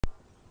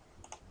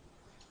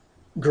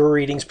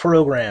Greetings,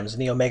 programs.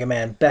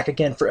 NeoMegaMan back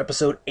again for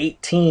episode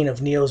 18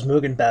 of Neo's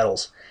Mugen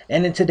battles.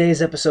 And in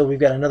today's episode, we've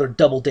got another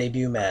double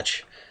debut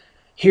match.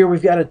 Here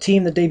we've got a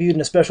team that debuted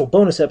in a special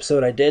bonus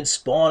episode I did,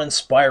 Spawn and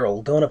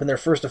Spiral, going up in their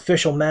first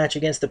official match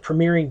against the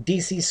premiering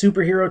DC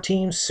superhero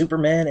teams,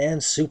 Superman and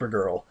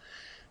Supergirl.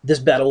 This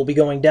battle will be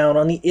going down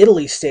on the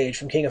Italy stage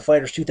from King of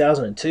Fighters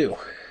 2002.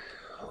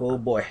 Oh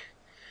boy,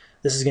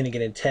 this is going to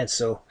get intense,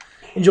 so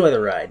enjoy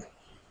the ride.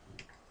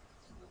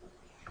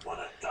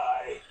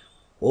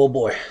 Oh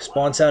boy,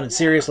 Spawn sounded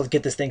serious. Let's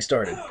get this thing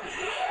started.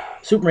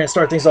 Superman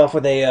starts things off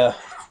with a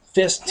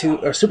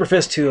super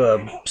fist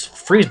to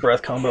freeze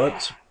breath combo.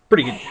 It's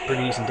pretty good,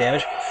 pretty decent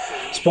damage.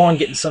 Spawn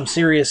getting some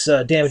serious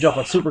damage off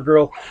on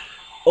Supergirl.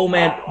 Oh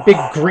man, big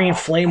green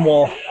flame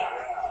wall.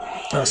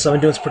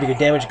 Someone doing some pretty good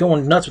damage.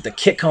 Going nuts with the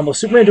kick combo.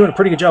 Superman doing a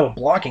pretty good job of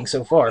blocking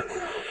so far.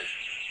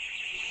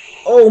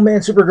 Oh man,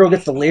 Supergirl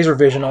gets the laser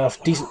vision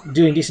off,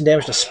 doing decent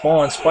damage to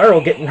Spawn.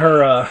 Spiral getting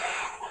her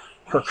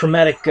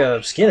chromatic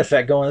skin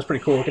effect going. That's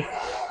pretty cool looking.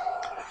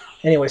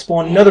 Anyway,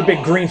 Spawn, another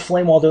big green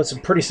flame wall doing some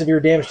pretty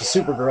severe damage to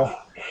Supergirl.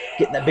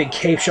 Getting that big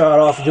cape shot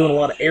off, doing a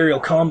lot of aerial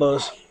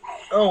combos.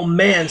 Oh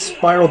man,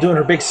 Spiral doing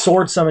her big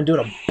sword summon, doing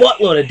a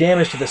buttload of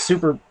damage to the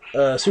Super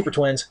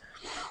Twins.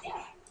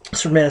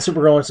 Superman and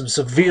Supergirl in some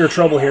severe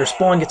trouble here.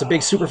 Spawn gets a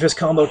big super fist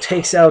combo,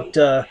 takes out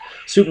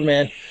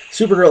Superman.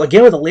 Supergirl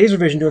again with a laser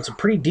vision doing some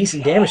pretty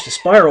decent damage to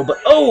Spiral, but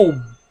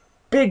oh,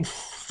 big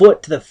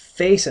foot to the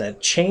face and a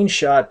chain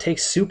shot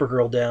takes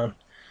Supergirl down.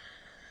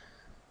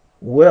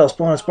 Well,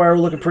 Spawn and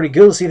Spiral looking pretty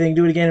good. Let's see if they can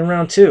do it again in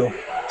round two.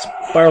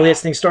 Spiral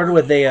gets things started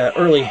with a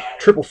early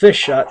triple fist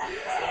shot.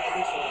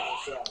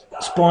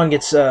 Spawn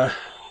gets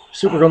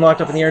Supergirl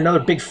knocked up in the air. Another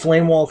big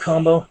flame wall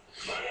combo.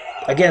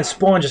 Again,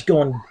 Spawn just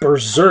going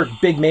berserk.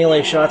 Big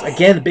melee shots.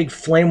 Again, the big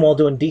flame wall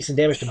doing decent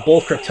damage to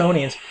both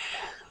Kryptonians.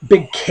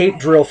 Big cape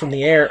drill from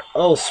the air.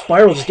 Oh,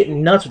 Spiral just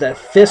getting nuts with that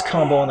fist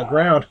combo on the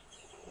ground.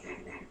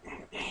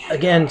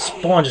 Again,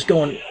 Spawn just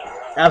going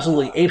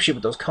absolutely apeshit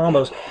with those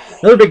combos.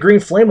 Another big green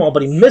flame wall,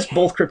 but he missed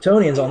both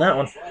Kryptonians on that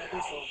one.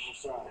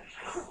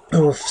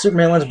 Oh,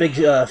 Superman lands a big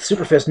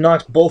super fist,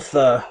 knocks both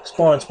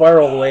Spawn and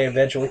Spiral away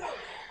eventually.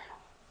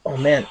 Oh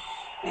man.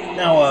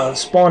 Now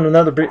Spawn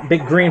another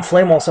big green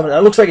flame wall summon.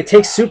 That looks like it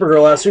takes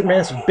Supergirl out.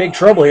 Superman's in some big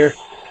trouble here.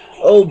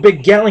 Oh,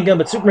 big Gatling gun,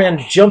 but Superman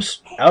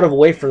jumps out of the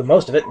way for the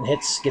most of it and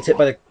gets hit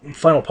by the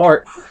final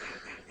part.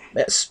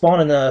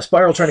 Spawn and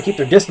Spiral trying to keep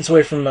their distance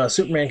away from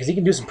Superman because he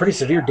can do some pretty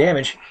severe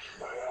damage.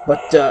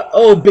 But,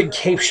 oh, big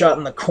cape shot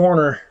in the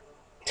corner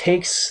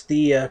takes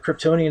the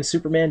Kryptonian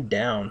Superman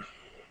down.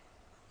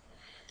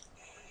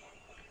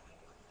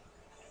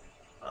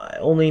 I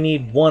only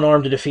need one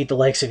arm to defeat the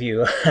likes of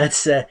you.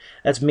 That's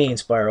me and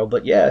Spiral.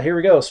 But yeah, here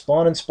we go.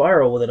 Spawn and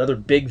Spiral with another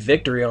big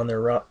victory on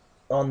their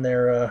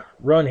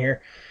run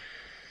here.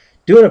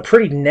 Doing a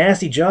pretty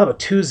nasty job of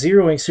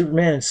 2-0ing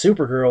Superman and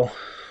Supergirl.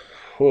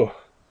 Whew.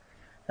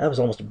 That was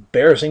almost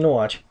embarrassing to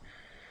watch.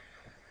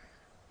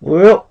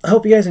 Well, I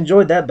hope you guys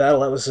enjoyed that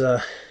battle. That was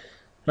a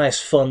nice,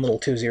 fun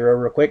little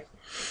 2-0 real quick.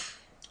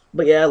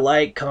 But yeah,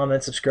 like,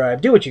 comment,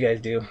 subscribe. Do what you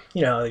guys do.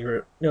 You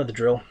know the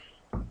drill.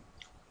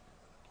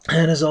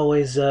 And as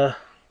always,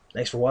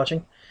 thanks for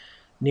watching.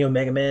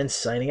 NeoMegaMan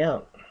signing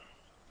out.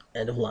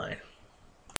 End of line.